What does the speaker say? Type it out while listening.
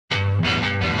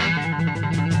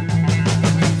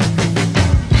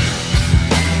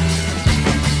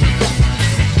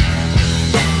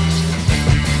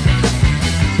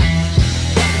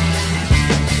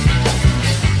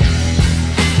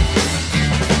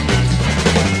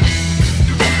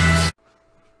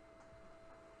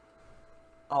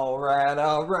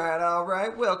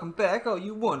Alright. Welcome back, all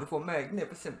you wonderful,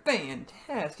 magnificent,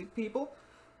 fantastic people.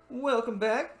 Welcome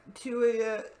back to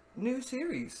a new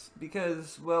series,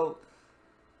 because, well,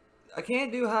 I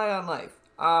can't do High on Life.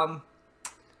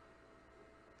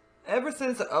 Ever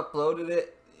since I uploaded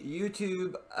it,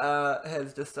 YouTube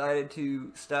has decided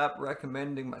to stop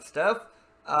recommending my stuff.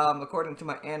 According to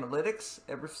my analytics,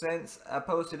 ever since I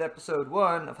posted episode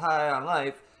 1 of High on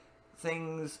Life,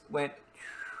 things went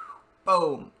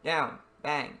boom, down,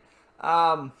 bang.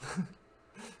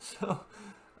 So,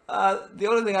 the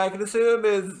only thing I can assume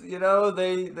is, you know,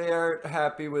 they aren't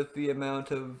happy with the amount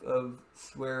of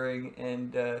swearing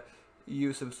and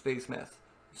use of space meth.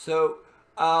 So,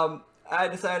 I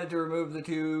decided to remove the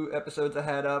 2 episodes I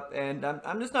had up, and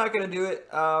I'm just not going to do it.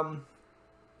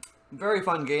 Very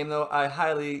fun game, though. I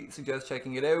highly suggest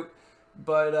checking it out.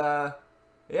 But,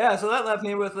 yeah, so that left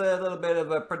me with a little bit of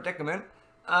a predicament.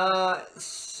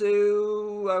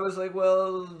 So I was like,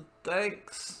 well,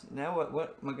 thanks. Now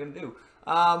what am I going to do?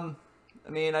 I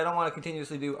mean, I don't want to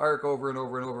continuously do Ark over and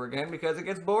over and over again because it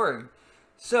gets boring.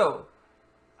 So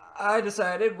I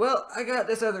decided, well, I got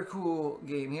this other cool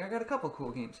game here. I got a couple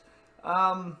cool games.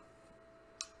 I'm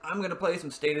going to play some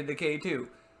State of Decay 2.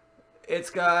 It's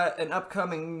got an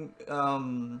upcoming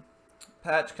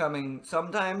patch coming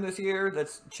sometime this year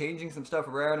that's changing some stuff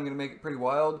around. I'm going to make it pretty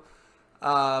wild.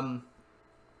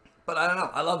 But I don't know.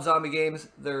 I love zombie games.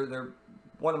 They're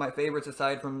one of my favorites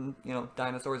aside from, you know,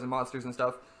 dinosaurs and monsters and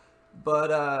stuff.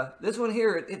 But this one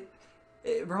here,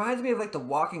 it reminds me of like The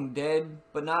Walking Dead,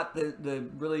 but not the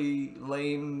really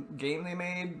lame game they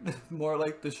made. More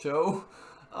like the show.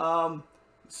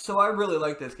 So I really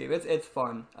like this game. It's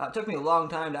fun. It took me a long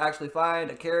time to actually find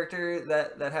a character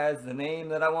that has the name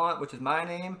that I want, which is my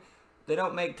name. They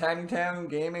don't make Tiny Town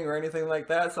Gaming or anything like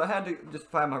that, so I had to just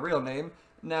find my real name.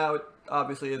 Now, it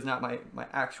obviously is not my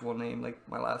actual name, like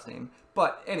my last name.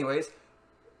 But anyways,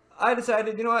 I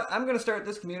decided, you know what, I'm going to start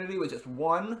this community with just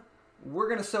one. We're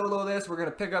going to solo this. We're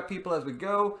going to pick up people as we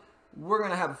go. We're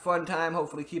going to have a fun time,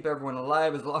 hopefully keep everyone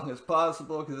alive as long as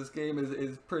possible, because this game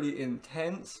is pretty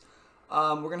intense.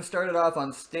 We're going to start it off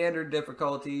on standard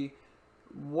difficulty.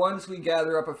 Once we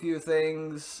gather up a few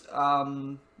things,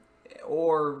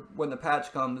 or when the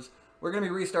patch comes, we're going to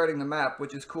be restarting the map,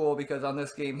 which is cool because on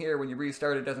this game here, when you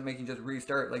restart, it doesn't make you just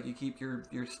restart, like you keep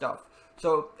your stuff.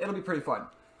 So, it'll be pretty fun.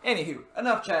 Anywho,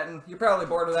 enough chatting. You're probably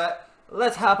bored of that.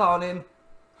 Let's hop on in,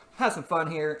 have some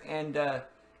fun here, and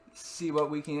see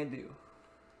what we can do.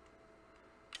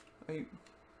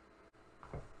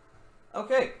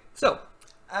 Okay, so,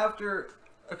 after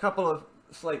a couple of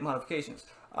slight modifications,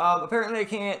 apparently I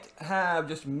can't have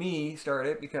just me start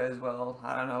it because, well,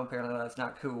 I don't know, apparently that's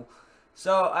not cool.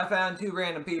 So I found 2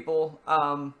 random people,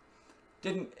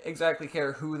 didn't exactly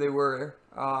care who they were,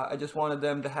 I just wanted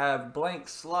them to have blank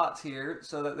slots here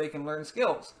so that they can learn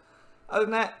skills. Other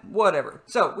than that, whatever.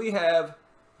 So we have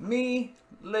me,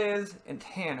 Liz, and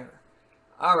Tanner.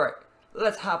 Alright,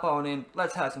 let's hop on in,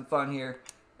 let's have some fun here,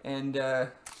 and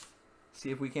see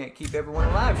if we can't keep everyone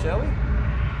alive, shall we?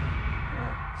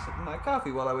 Sipping my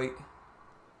coffee while I wait.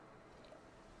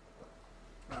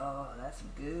 Oh, that's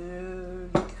some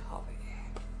good coffee.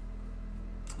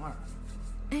 Alright.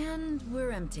 And we're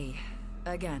empty.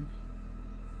 Again.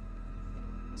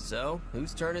 So,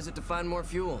 whose turn is it to find more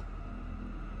fuel?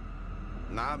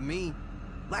 Not me.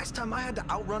 Last time I had to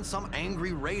outrun some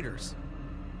angry raiders.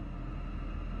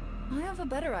 I have a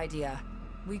better idea.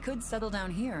 We could settle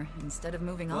down here instead of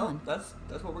moving on. That's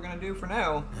what we're gonna do for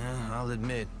now. Yeah, I'll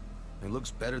admit, it looks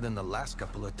better than the last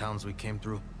couple of towns we came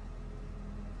through.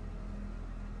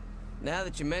 Now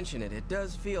that you mention it, it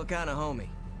does feel kinda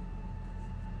homey.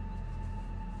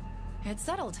 It's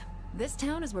settled. This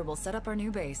town is where we'll set up our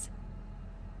new base.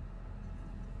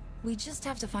 We just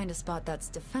have to find a spot that's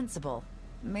defensible,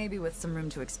 maybe with some room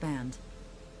to expand.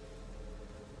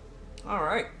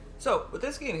 Alright, so with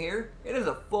this game here, it is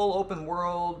a full open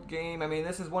world game. I mean,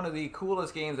 this is one of the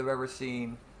coolest games I've ever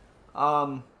seen.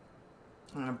 I'm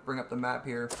gonna bring up the map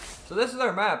here. So this is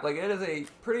our map. Like, it is a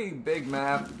pretty big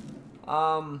map.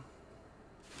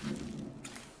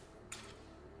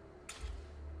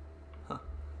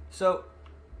 So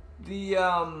the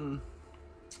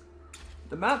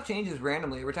map changes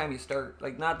randomly every time you start.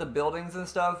 Like, not the buildings and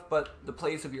stuff, but the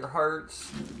place of your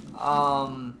hearts.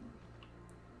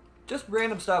 Just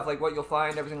random stuff, like what you'll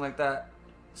find, everything like that.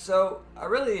 So I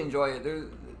really enjoy it.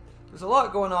 There's a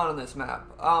lot going on this map.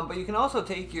 But you can also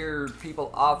take your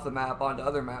people off the map onto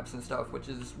other maps and stuff, which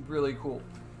is really cool.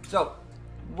 So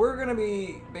we're going to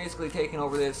be basically taking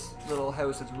over this little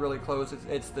house that's really close.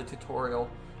 It's the tutorial.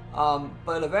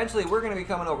 But eventually we're going to be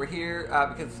coming over here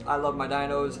because I love my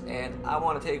dinos and I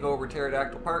want to take over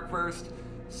Pterodactyl Park first.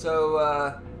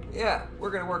 So, yeah,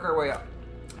 we're going to work our way up.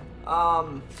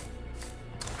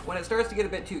 When it starts to get a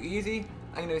bit too easy,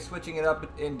 I'm going to be switching it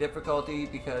up in difficulty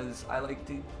because I like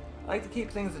to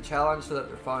keep things a challenge so that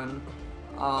they're fun.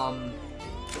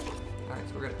 Alright,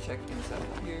 so we're going to check inside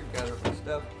here, gather up our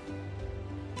stuff.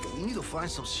 We need to find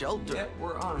some shelter. Yep,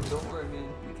 we're on it. Don't worry, man.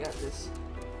 We got this.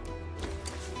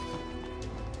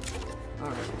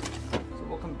 Alright, so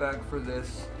we'll come back for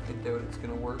this. I doubt it's going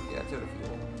to work. Yeah, it's out of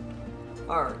fuel.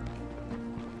 Alright.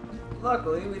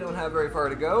 Luckily, we don't have very far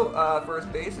to go.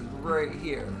 First base is right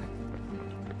here.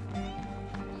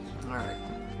 Alright.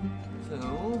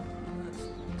 So,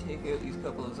 let's take out these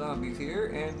couple of zombies here,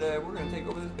 and we're going to take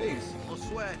over this base. No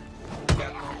sweat. We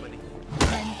got company.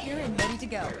 I'm here and ready to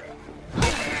go.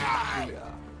 Yeah.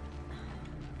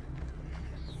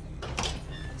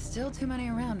 Still too many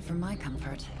around for my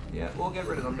comfort. Yeah, we'll get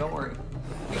rid of them. Don't worry.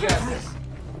 We got this.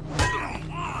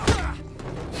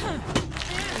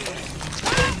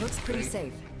 Looks pretty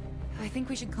safe. I think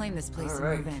we should claim this place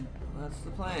Alright. and move in. That's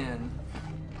the plan.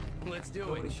 Let's do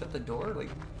Nobody it. shut the door? Like,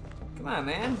 come on,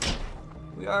 man.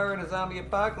 We are in a zombie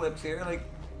apocalypse here. Like,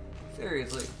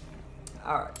 seriously.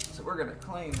 Alright, so we're gonna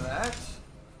claim that.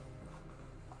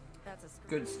 That's a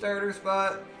Good starter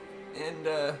spot. And,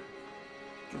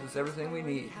 gives us everything we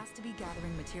need. Has to be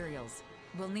gathering materials.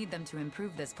 We'll need them to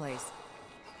improve this place.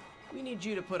 We need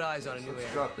you to put eyes on a new Let's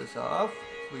area. drop this off.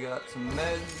 We got some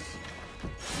meds.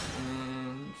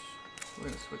 And we're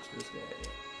gonna switch this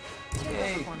guy.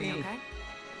 Yay, For me, me. okay?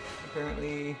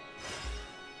 Apparently,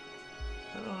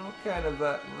 I don't know what kind of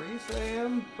race I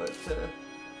am, but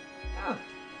yeah.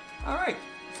 Alright,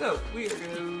 so we are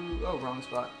gonna, oh, wrong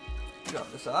spot.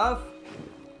 Drop this off.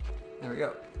 There we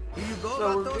go. Here you go,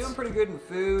 So we're Gatos. doing pretty good in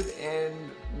food and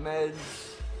meds,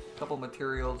 a couple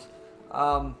materials.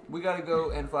 We gotta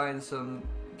go and find some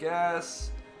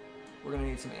gas. We're gonna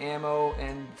need some ammo,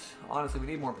 and honestly, we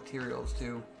need more materials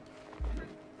too.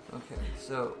 Okay,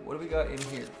 so what do we got in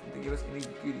here? Did they give us any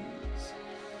goodies?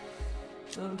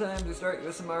 Sometimes we start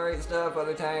with some alright stuff,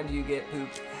 other times you get poop.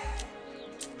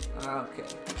 Okay,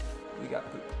 we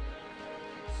got poop.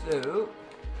 So,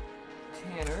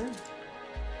 Tanner.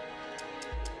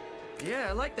 Yeah,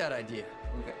 I like that idea.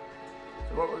 Okay,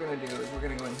 so what we're gonna do is we're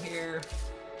gonna go in here,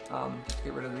 just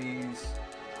get rid of these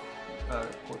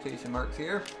quotation marks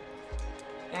here.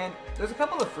 And there's a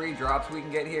couple of free drops we can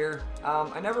get here.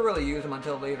 I never really use them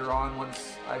until later on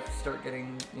once I start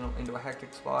getting, into a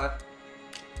hectic spot.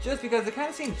 Just because they kind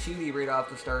of seem cheaty right off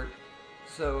the start.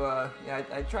 So, yeah,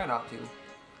 I try not to.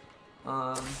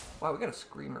 Wow, we got a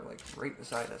screamer, like, right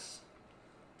beside us.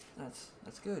 That's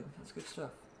good. That's good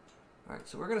stuff. Alright,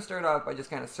 so we're going to start off by just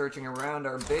kind of searching around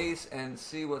our base and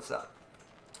see what's up.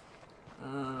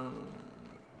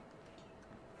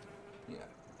 Yeah.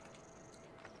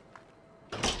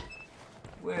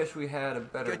 Wish we had a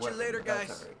better Catch you weapon, later, but that's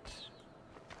guys. alright.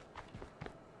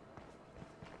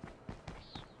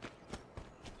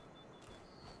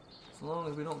 As long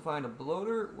as we don't find a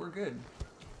bloater, we're good.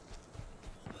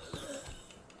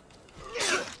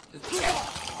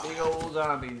 Just big old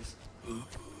zombies.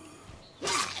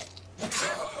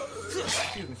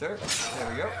 Excuse me, sir. There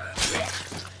we go.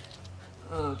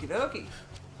 Okie dokie.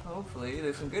 Hopefully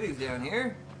there's some goodies down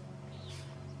here.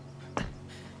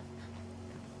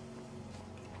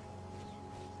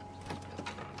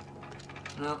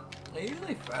 No, I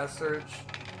usually fast search.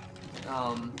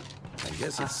 I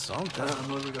guess it's something.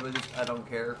 I don't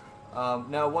care.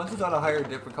 Now, once it's on a higher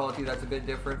difficulty, that's a bit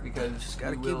different because Just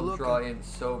gotta you keep will looking. draw in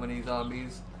so many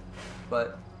zombies.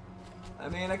 But, I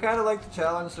mean, I kind of like the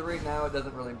challenge, so right now it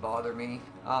doesn't really bother me.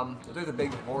 If there's a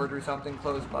big horde or something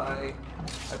close by,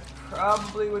 I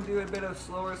probably would do a bit of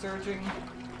slower searching.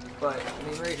 But,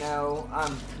 I mean, right now,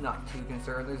 I'm not too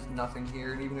concerned. There's nothing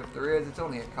here, and even if there is, it's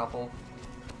only a couple.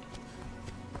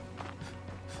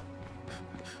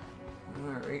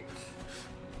 Alright.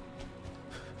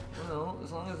 Well,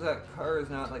 as long as that car is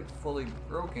not, like, fully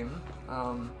broken,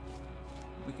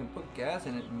 we can put gas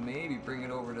in it and maybe bring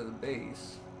it over to the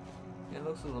base. Yeah, it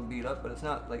looks a little beat up, but it's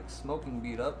not, like, smoking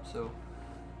beat up, so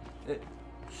it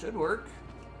should work.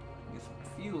 Get some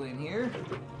fuel in here.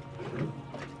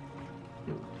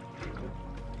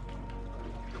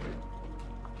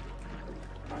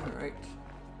 Alright.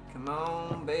 Come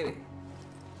on, baby.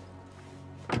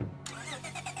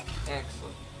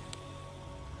 Excellent.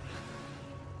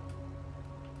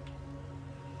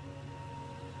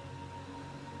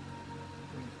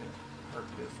 I'm just gonna park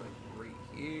this like right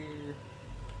here.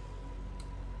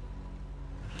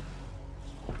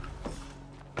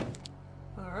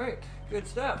 Alright, good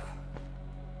stuff.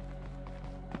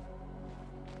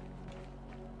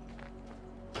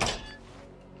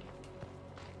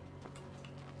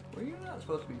 not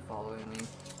supposed to be following me.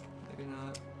 Maybe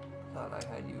not. Thought I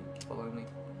had you following me.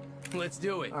 Let's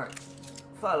do it. Alright.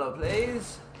 Follow,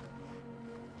 please.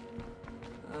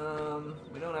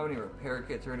 We don't have any repair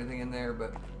kits or anything in there,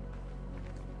 but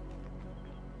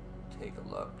take a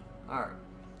look. Alright.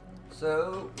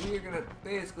 So, we're gonna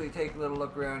basically take a little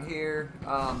look around here.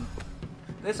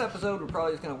 This episode, we're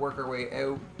probably just gonna work our way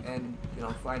out and, you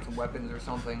know, find some weapons or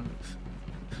something.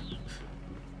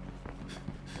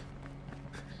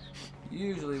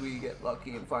 Usually we get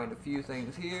lucky and find a few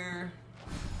things here.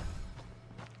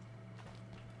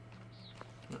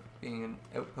 Being an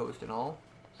outpost and all.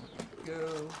 There we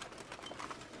go.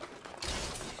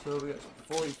 So we got some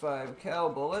 45 cal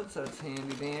bullets, that's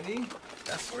handy dandy.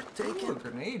 That's worth taking. Ooh, a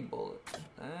grenade bullet.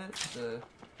 That's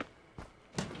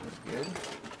good.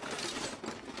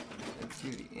 Let's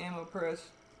do the ammo press.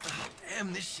 Oh,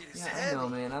 damn, this shit is Yeah, heavy. I know,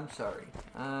 man. I'm sorry.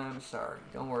 I'm sorry.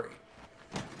 Don't worry.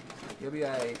 You'll be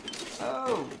alright.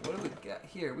 Oh, what do we got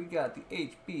here? We got the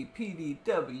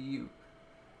HBPDW.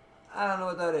 I don't know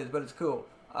what that is, but it's cool.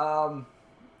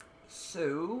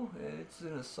 So, it's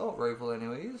an assault rifle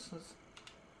anyways. Let's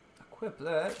equip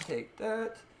that, take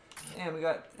that, and we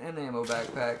got an ammo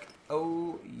backpack.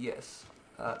 Oh, yes.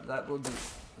 That will do.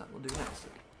 That will do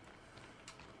nicely.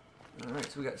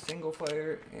 Alright, so we got single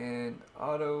fire and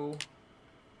auto.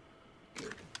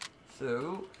 Good.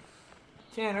 So,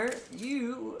 Tanner,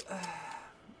 you are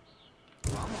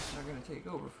going to take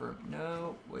over for...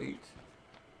 No, wait.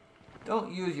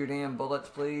 Don't use your damn bullets,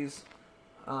 please.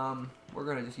 We're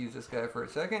going to just use this guy for a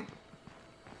second.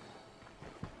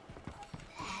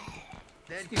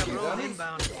 Excuse me, zombies.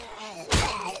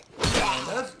 And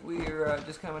us, we're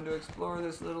just coming to explore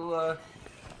this little,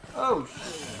 oh,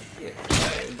 shit.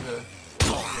 That is a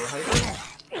little hyper.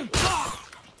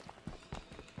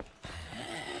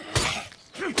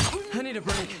 I need a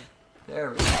break.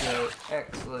 There we go.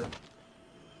 Excellent.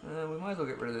 We might as well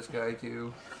get rid of this guy,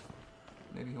 too.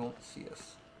 Maybe he won't see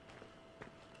us.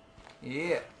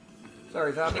 Yeah.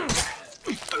 Sorry, zombie.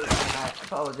 I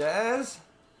apologize.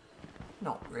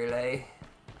 Not really.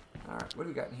 Alright, what do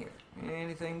we got in here?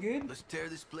 Anything good? Let's tear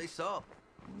this place up.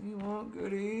 We want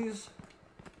goodies.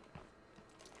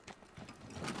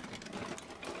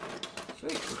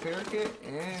 Sweet, repair kit,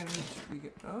 and we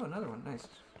get, oh, another one, nice.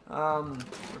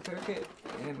 Repair kit,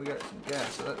 and we got some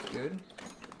gas, so that's good.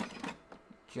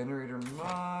 Generator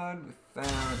mod, we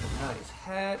found a nice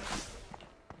hat.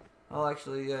 I'll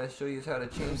actually show you how to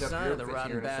change up your outfits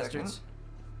here in a second.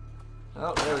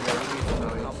 Oh, there we go, we need some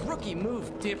noise. A rookie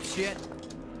move, dipshit.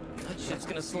 That shit's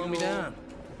gonna slow me down.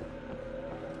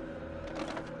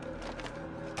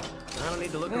 I don't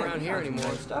need to look around here anymore.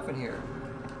 Nice stuff in here.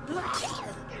 There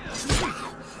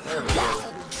we go.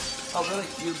 Oh, really?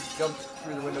 You jumped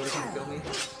through the window to come kill me?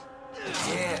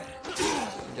 Yeah.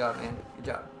 Good job, man. Good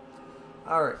job.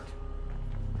 Alright.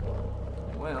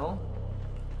 Well.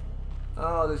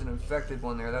 Oh, there's an infected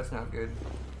one there. That's not good.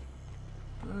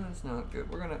 That's not good.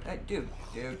 We're gonna... Hey, dude.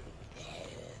 Dude.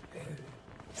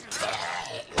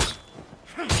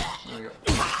 There we go.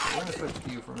 We're gonna switch to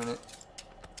you for a minute.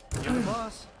 You're the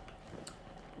boss.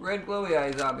 Red glowy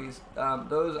eye zombies.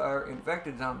 Those are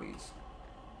infected zombies.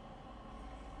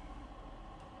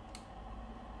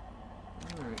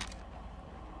 Alright.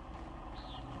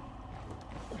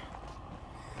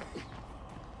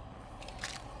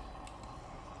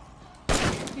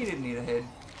 He didn't need a head.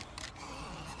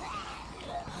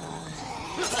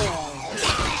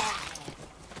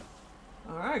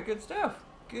 Alright, good stuff.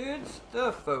 Good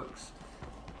stuff, folks.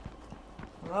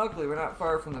 Luckily, we're not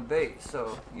far from the base,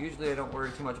 so usually I don't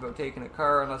worry too much about taking a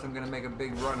car unless I'm going to make a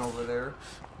big run over there.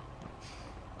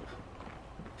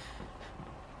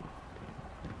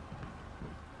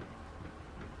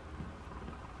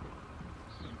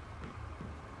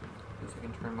 Guess I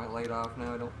can turn my light off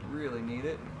now. I don't really need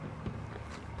it.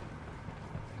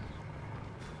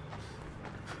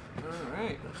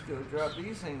 Alright, let's go drop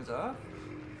these things off.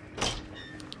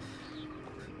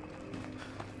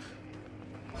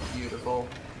 Beautiful.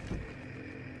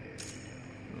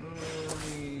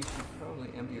 We should probably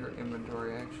empty our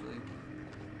inventory, actually.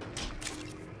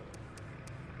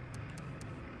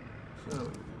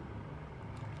 So,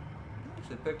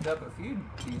 actually picked up a few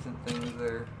decent things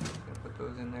there. Gonna put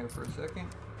those in there for a second.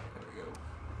 There we go.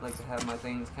 I like to have my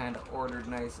things kind of ordered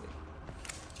nicely.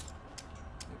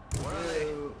 What are they?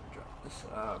 Drop this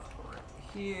off right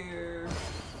here.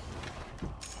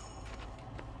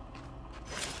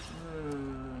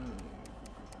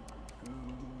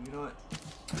 You know what?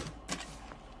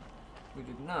 We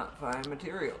did not find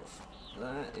materials.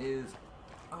 That is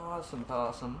awesome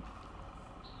possum.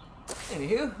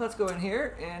 Anywho, let's go in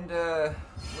here and we're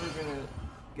gonna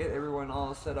get everyone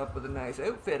all set up with a nice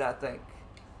outfit, I think.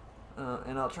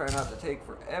 And I'll try not to take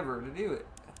forever to do it.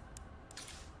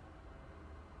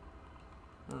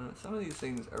 Some of these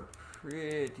things are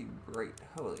pretty bright.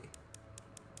 Holy.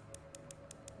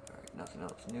 Alright, nothing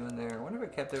else new in there. I wonder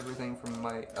if I kept everything from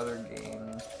my other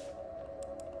game.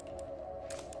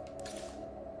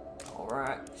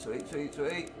 Alright, sweet, sweet,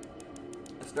 sweet.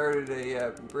 I started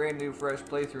a brand new fresh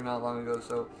playthrough not long ago,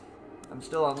 so I'm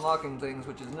still unlocking things,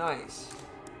 which is nice.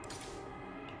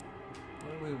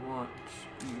 What do we want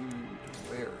you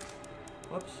to wear?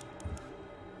 Whoops.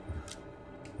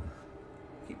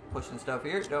 Keep pushing stuff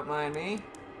here, don't mind me.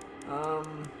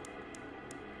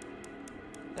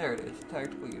 There it is,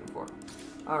 tactical uniform.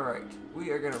 Alright,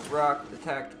 we are gonna rock the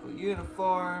tactical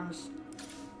uniforms.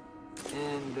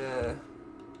 And, yeah.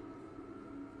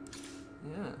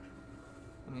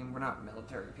 I mean, we're not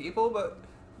military people, but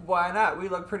why not? We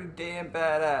look pretty damn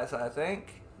badass, I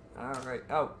think. Alright.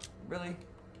 Oh, really?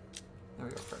 There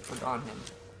we go. Put on him.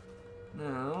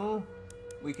 No.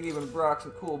 We could even rock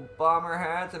some cool bomber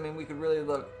hats. I mean, we could really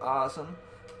look awesome.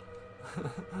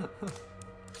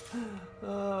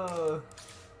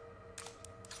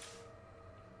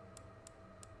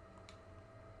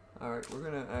 Alright, we're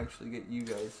gonna actually get you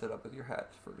guys set up with your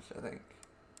hats first, I think.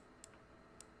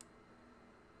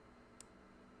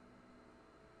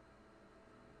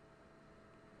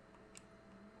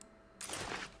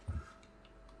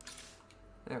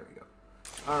 There we go.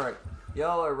 Alright,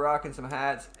 y'all are rocking some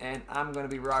hats, and I'm gonna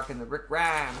be rocking the Rick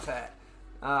Grimes hat.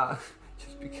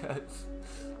 Just because.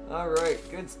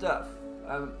 Alright, good stuff.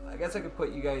 I guess I could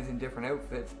put you guys in different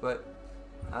outfits, but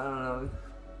I don't know.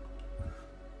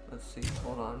 Let's see,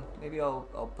 hold on. Maybe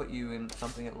I'll put you in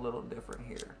something a little different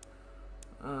here.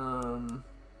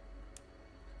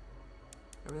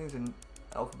 Everything's in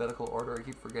alphabetical order, I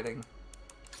keep forgetting.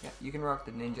 Yeah, you can rock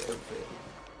the ninja outfit.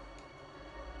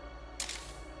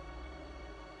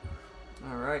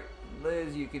 Alright,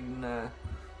 Liz, you can, I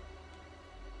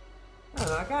don't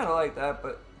know, I kind of like that,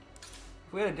 but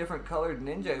if we had a different colored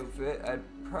ninja outfit, I'd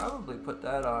probably put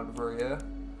that on for you.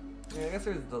 Yeah, I guess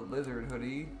there's the lizard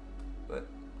hoodie, but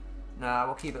nah,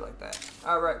 we'll keep it like that.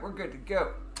 Alright, we're good to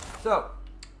go. So,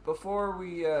 before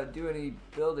we do any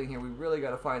building here, we really got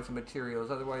to find some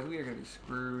materials, otherwise we are going to be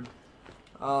screwed.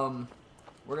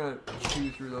 We're going to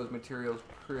chew through those materials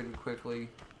pretty quickly.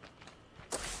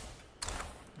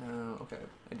 Okay,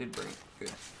 I did bring it.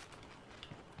 Good.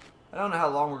 I don't know how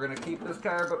long we're going to keep this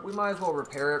car, but we might as well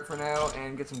repair it for now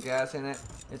and get some gas in it.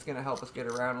 It's going to help us get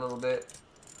around a little bit.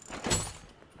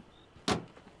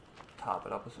 Top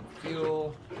it up with some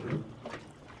fuel.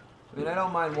 I mean, I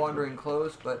don't mind wandering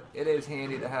close, but it is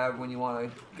handy to have when you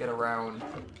want to get around.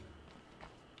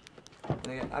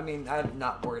 And I mean, I'm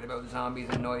not worried about zombies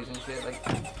and noise and shit. Like,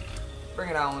 bring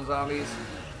it on, zombies.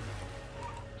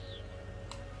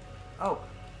 Oh.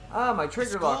 Ah, my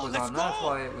trigger lock was on. That's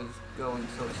why it was going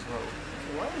so slow.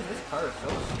 Why is this car so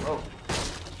slow?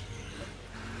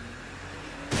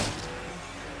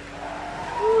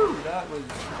 Woo! That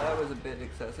was a bit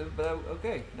excessive, but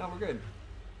okay. No, we're good.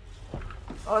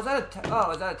 Oh, is that a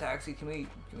taxi? Can we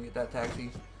get that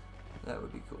taxi? That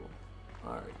would be cool.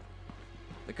 All right.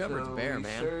 The cupboard's bare,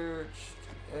 man. We searched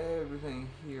everything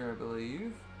here, I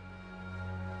believe.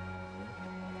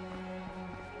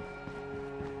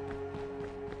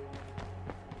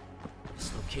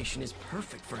 This location is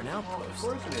perfect for an outpost.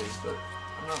 Well, of course it is, but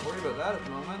I'm not worried about that at the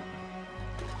moment.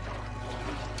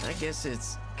 I guess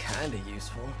it's kind of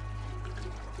useful.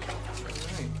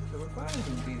 Alright, so we're finding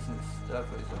some decent stuff,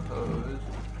 I suppose.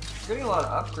 We're getting a lot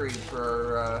of upgrades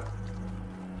for our,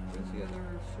 where's the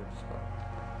other search spot?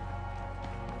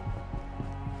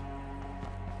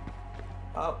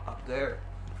 Oh, up there.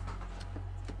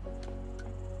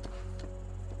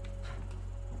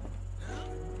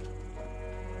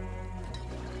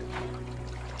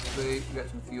 Sweet, we got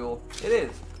some fuel. It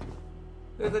is!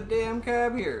 There's a damn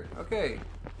cab here. Okay.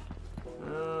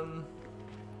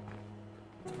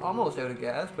 Almost out of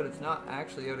gas, but it's not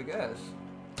actually out of gas.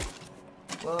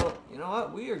 Well, you know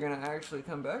what? We are gonna actually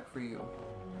come back for you.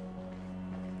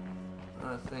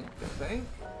 I think.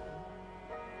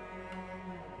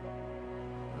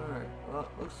 Alright, well,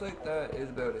 looks like that is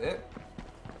about it.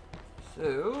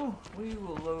 So, we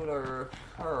will load our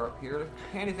car up here. The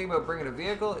handy thing about bringing a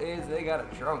vehicle is they got a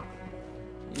trunk.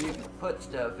 You can put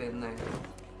stuff in there.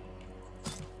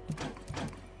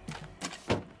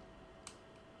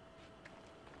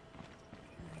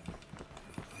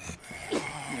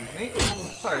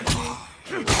 Pardon me.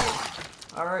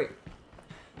 Alright.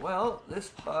 Well, this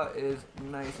spot is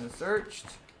nice and searched.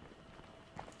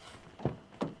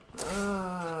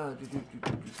 Do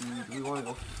we want to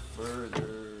go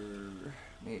further?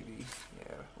 Maybe.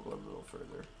 Yeah, we'll go a little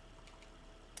further.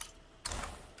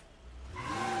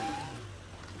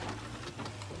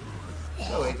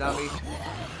 Go away, zombie.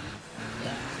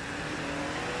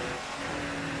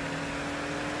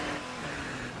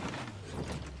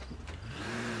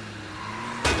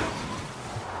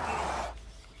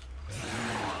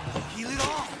 Heal it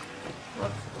off.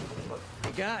 What?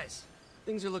 Hey guys,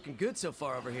 things are looking good so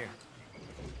far over here.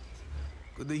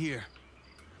 Good to hear.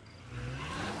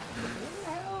 Where the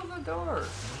hell is the door?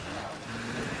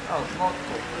 Oh,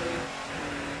 multiple.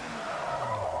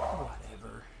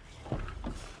 Whatever.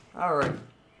 Alright.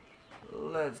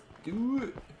 Let's do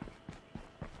it.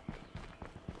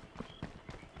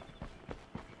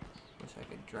 Wish I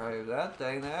could drive that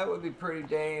thing. That would be pretty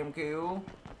damn cool.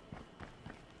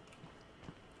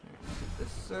 Get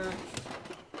this search.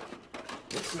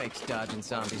 This makes dodging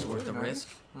zombies worth the risk.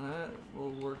 That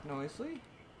will work nicely.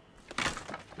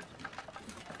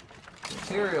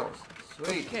 Materials.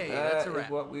 Sweet. Okay, That that's a is wrap.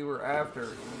 what we were after.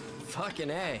 Fucking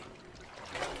A.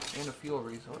 And a fuel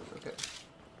resource. Okay.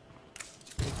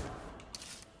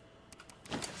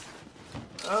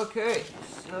 Okay,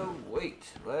 so wait.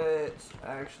 Let's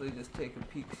actually just take a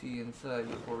peek-see inside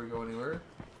before we go anywhere.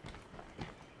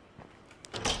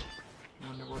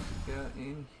 Wonder what we got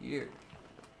in here.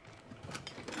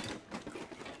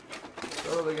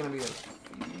 Probably gonna be a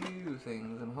few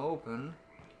things. I'm hoping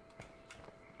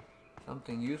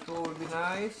something useful would be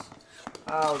nice.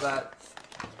 Oh, that's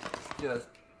just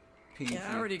peachy.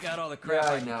 Yeah, I already got all the crap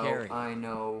I can carry. I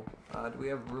know. Do we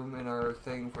have room in our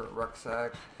thing for a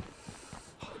rucksack?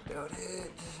 I doubt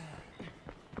it.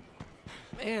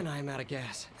 Man, I'm out of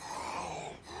gas.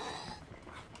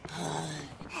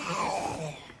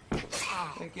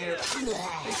 Thank you.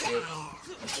 Thank you.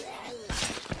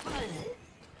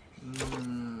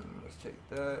 Let's take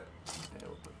that, and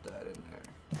we'll put that in there.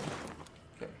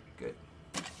 Okay, good.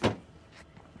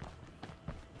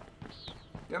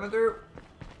 Coming through.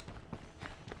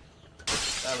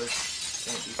 That was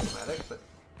anti-thematic, but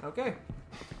okay.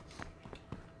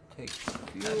 Take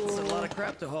fuel. That's a lot of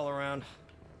crap to haul around.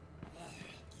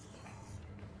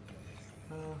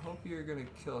 Hope you're gonna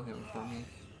kill him for me.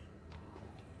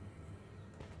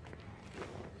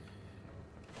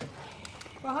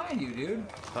 Behind you,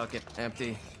 dude. Fuck it,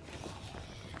 empty.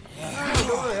 Oh,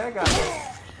 don't worry, I got it.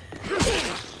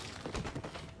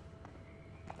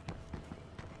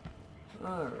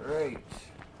 Alright.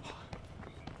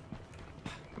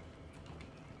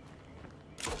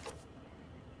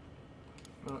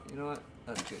 Well, you know what?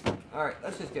 That's good. Alright,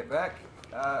 let's just get back.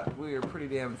 We are pretty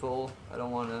damn full. I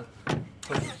don't want to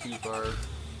push it too far.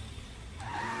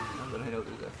 I'm gonna head out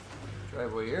through the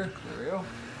driveway here. There we go.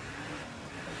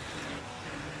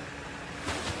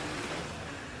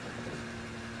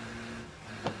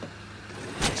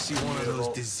 I see one of those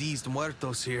diseased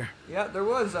muertos here. Yeah, there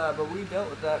was, but we dealt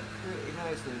with that pretty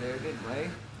nicely there, didn't we?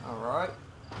 Alright.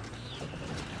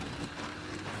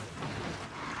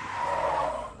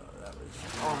 That was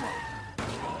almost.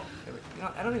 You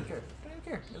know, I don't even care. I don't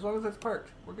even care. As long as it's parked,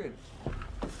 we're good.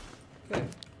 Okay.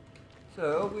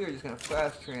 So, we are just going to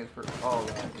fast transfer all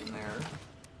that in there.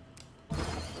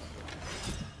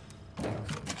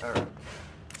 Excellent. Alright.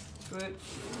 Switch.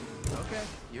 Okay,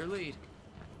 your lead.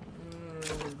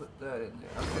 And put that in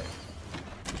there. Okay.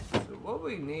 So what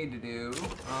we need to do,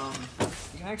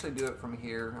 you can actually do it from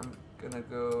here. I'm gonna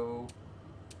go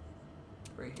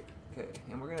right here. Okay,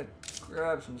 and we're gonna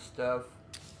grab some stuff.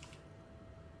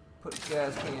 Put a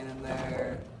gas can in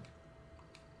there.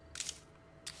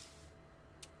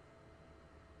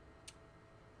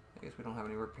 I guess we don't have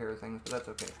any repair things, but that's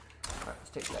okay. Alright,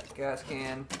 let's take that gas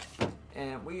can.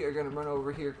 And we are gonna run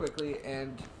over here quickly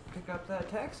and pick up that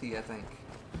taxi, I think.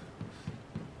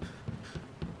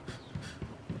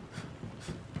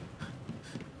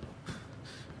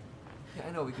 Yeah,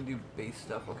 I know we can do base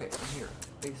stuff. Okay, I'm here.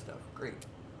 Base stuff. Great.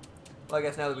 Well, I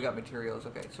guess now that we got materials.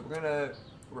 Okay, so we're gonna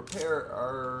repair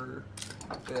our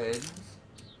beds.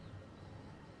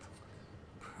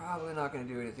 Probably not gonna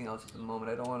do anything else at the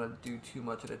moment. I don't want to do too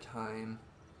much at a time.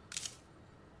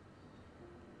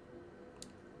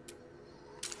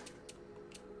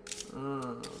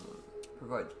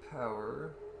 Provides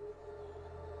power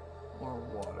or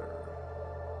water.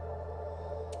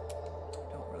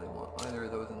 Don't really want either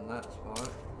of those in that spot.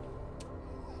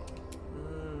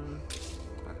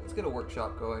 Alright, let's get a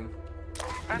workshop going.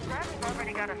 I'm glad we've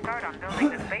already got a start on building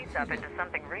this base up into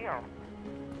something real.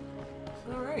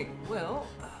 Alright, well,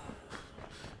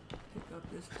 pick up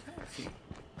this taxi.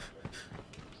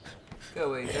 Go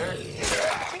away there.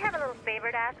 We have a little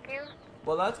favor to ask you.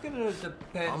 Well, that's gonna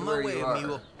depend On where my way, you are.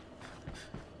 amigo.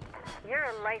 You're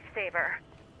a lifesaver.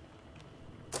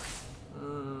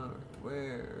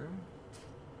 Where?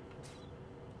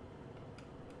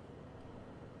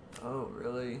 Oh,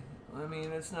 really? I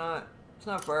mean, it's not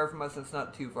far from us. It's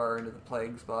not too far into the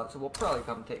plague spot, so we'll probably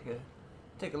come take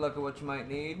a look at what you might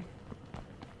need.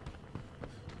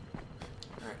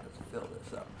 All right, let's fill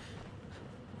this up.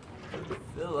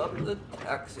 Fill up the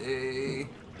taxi.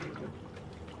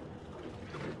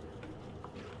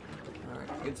 All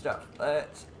right, good stuff.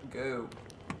 Let's go.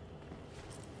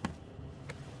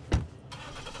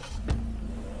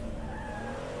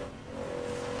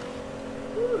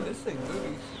 Ooh, this thing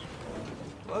moves.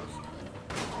 Whoops.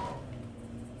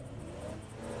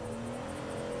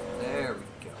 There we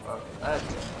go. Okay, that's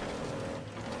it.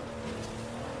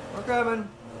 We're coming.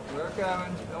 We're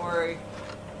coming. Don't worry.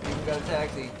 We even got a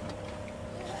taxi.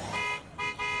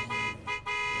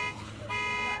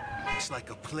 Looks like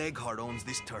a plague heart owns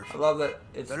this turf. I love that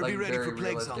it's Better like be ready very for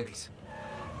plague realistic. zombies.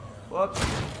 Whoops.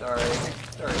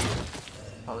 Sorry.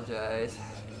 Apologize.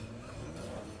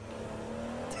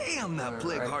 Damn, that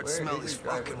plague Alright, heart where smell is is he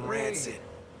driving fucking away? rancid.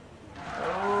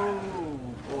 Oh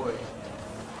boy.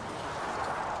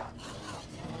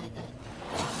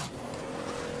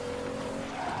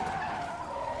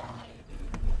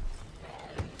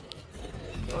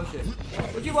 Oh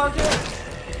shit. Would you want it?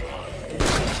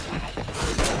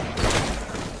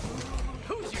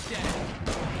 Who's your dad?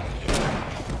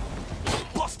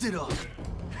 Bust it up.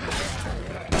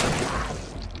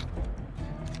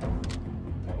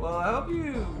 Well, I hope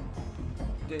you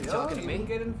did. Talking to You me? didn't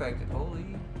get infected. Holy.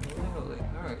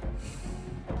 Alright.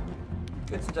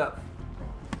 Good stuff.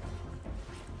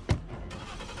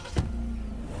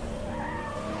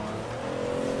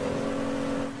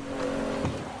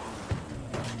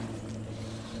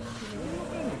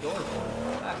 Open the door for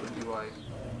me. That would be why.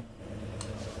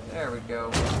 There we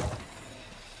go.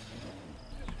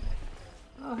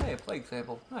 Oh, hey, a plague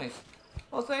sample. Nice.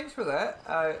 Well, thanks for that.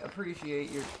 I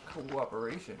appreciate your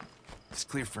cooperation. It's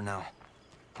clear for now.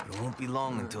 But it won't be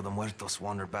long until the muertos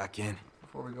wander back in.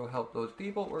 Before we go help those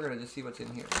people, we're gonna just see what's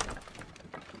in here.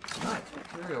 Nice,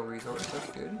 material resource, that's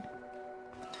good.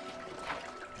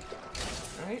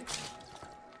 Alright.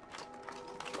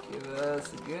 Give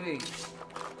us a goodie.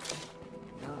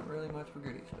 Not really much for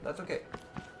goodies, but that's okay.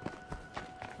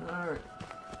 Alright,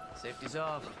 Safety's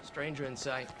off. Stranger in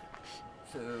sight.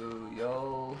 so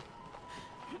y'all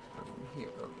are from here.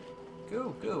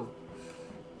 Okay. Go.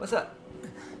 What's up?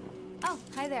 Oh,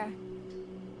 hi there.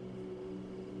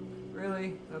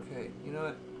 Really? Okay, you know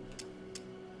what?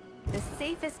 The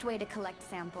safest way to collect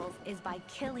samples is by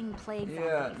killing plague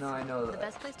Yeah, zombies. no, I know The that.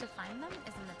 best place to find them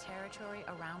is in the territory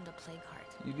around a plague heart.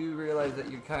 You do realize that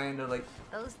you're kind of like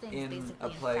Those things in basically a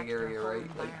plague infect your area, whole right? Like,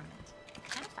 environment.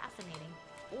 Kind of fascinating.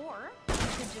 Or you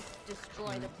could just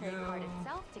destroy the plague heart go.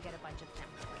 itself to get a bunch of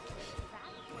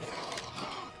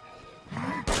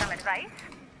samples. Some advice?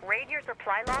 Raid your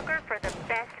supply locker for the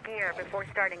best gear before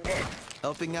starting this.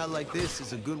 Helping out like this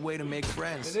is a good way to make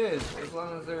friends. it is, as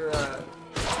long as they're Let's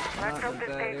not hope in a this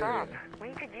bad pays area. off. We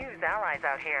could use allies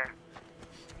out here.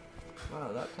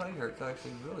 Wow, that plague heart's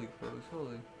actually really close.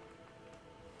 Holy.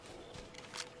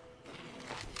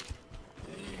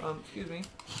 Excuse me.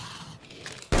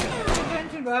 Pay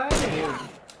attention behind you.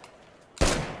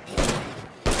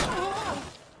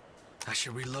 I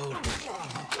should reload.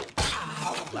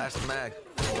 Last mag.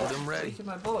 Hold them ready. Wasting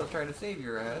my bullets trying to save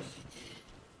your ass.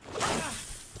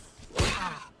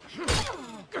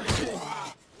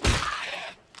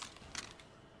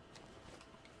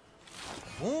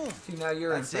 Boom. See, now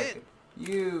you're That's infected.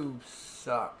 You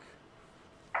suck.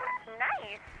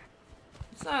 Nice.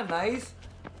 It's not nice.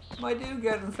 My dude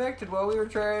got infected while we were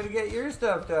trying to get your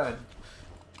stuff done.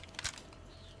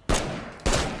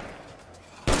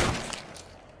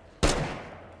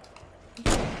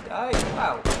 Die.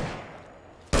 Wow.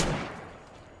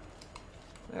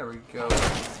 There we go.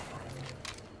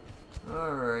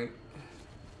 Alright.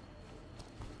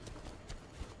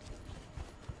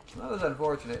 That was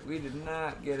unfortunate. We did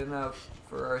not get enough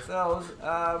for ourselves.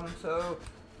 So,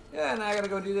 yeah, now I gotta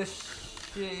go do this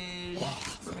shit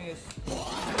for me.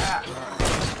 Ah,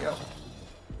 there we go.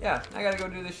 Yeah, I gotta go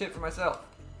do this shit for myself.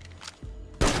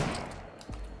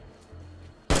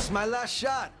 It's my last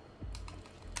shot.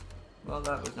 Well,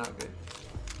 that was not good.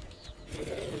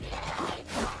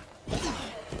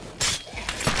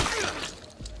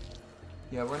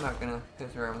 Yeah, we're not gonna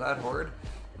piss around with that horde.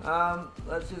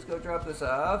 Let's just go drop this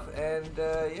off, and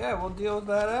yeah, we'll deal with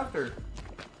that after.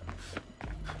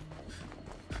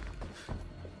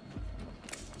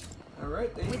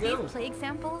 Alright, there you With go. these plague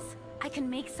samples, I can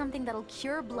make something that'll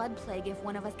cure blood plague if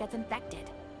one of us gets infected.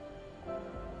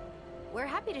 We're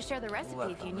happy to share the recipe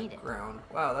Left if you on the need it. ground.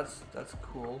 Wow, that's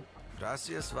cool.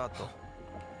 Gracias, vato.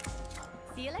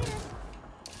 See you later.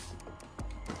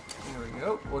 There we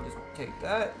go. We'll just take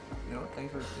that. You know,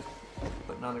 thanks for just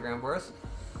putting on the ground for us.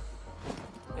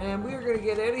 And we are gonna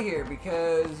get out of here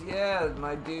because, yeah,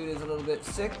 my dude is a little bit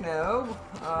sick now.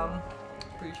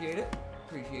 Appreciate it.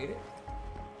 Appreciate it.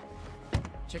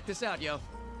 Check this out, yo.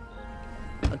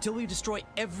 Until we destroy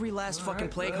every last fucking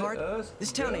plague heart,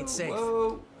 this town ain't safe.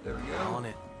 Whoa, there we go. On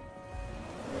it.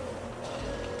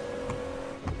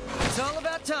 It's all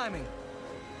about timing.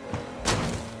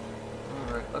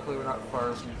 Alright, luckily we're not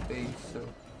far from the base, so...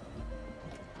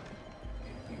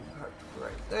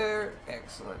 Right there.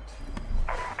 Excellent.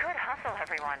 Good hustle,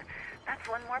 everyone. That's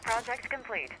one more project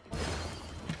complete.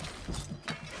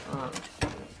 What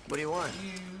do you want?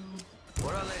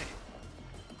 Órale.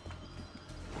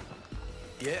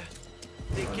 Yeah.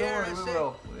 Take Don't care, worry, we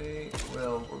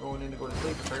will. We're going in to go to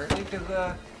sleep apparently,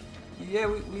 because, yeah,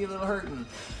 we a little hurting.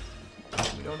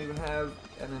 We don't even have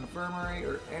an infirmary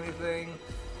or anything.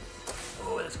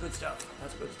 Oh, that's good stuff.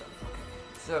 That's good stuff. Okay.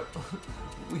 So,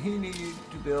 we need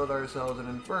to build ourselves an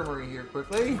infirmary here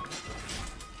quickly.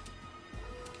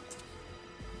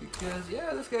 Because,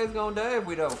 yeah, this guy's gonna die if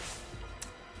we don't.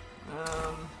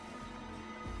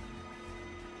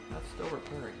 That's still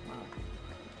repairing. Wow.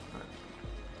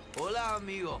 Hola,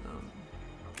 amigo.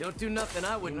 Don't do nothing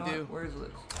I wouldn't do. Where's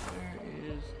Liz? Where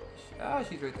is... Ah,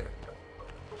 she's right there.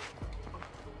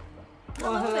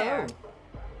 Hello there.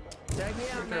 Tag me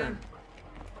out, man.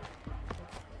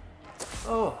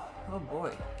 Oh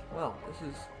boy. Well,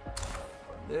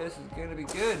 this is gonna be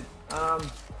good.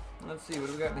 Let's see, what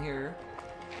do we got in here?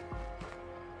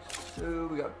 So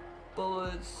we got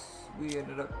bullets. We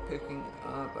ended up picking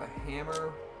up a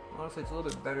hammer. Honestly, it's a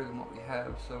little bit better than what we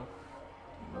have, so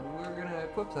we're gonna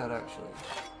equip that actually.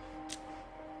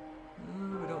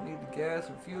 We don't need the gas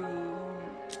and food.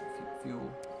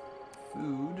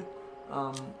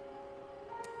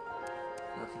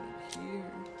 Nothing in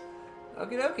here.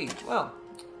 Okie dokie. Well,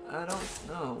 I don't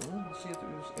know. Let's see if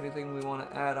there's anything we want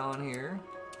to add on here.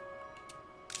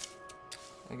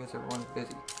 I guess everyone's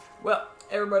busy. Well,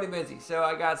 everybody busy, so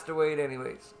I got to wait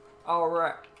anyways.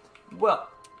 Alright. Well,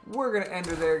 we're going to end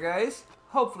her there, guys.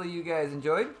 Hopefully you guys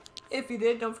enjoyed. If you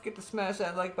did, don't forget to smash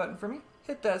that like button for me.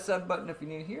 Hit that sub button if you're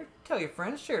new here. Tell your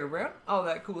friends, share it around, all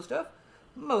that cool stuff.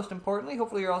 Most importantly,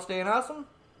 hopefully you're all staying awesome,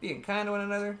 being kind to one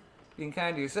another, being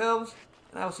kind to yourselves,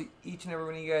 and I will see each and every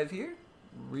one of you guys here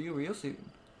real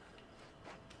soon.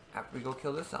 After we go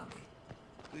kill this zombie.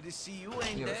 Good to see you, We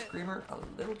ain't have a that? screamer a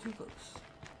little too close.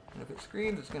 And if it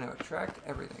screams, it's going to attract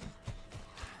everything.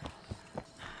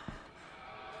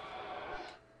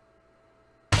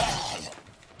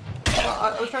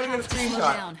 I was trying to get a Slow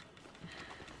screenshot. down.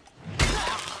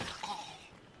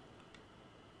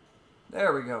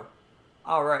 There we go.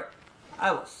 Alright.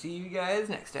 I will see you guys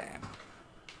next time.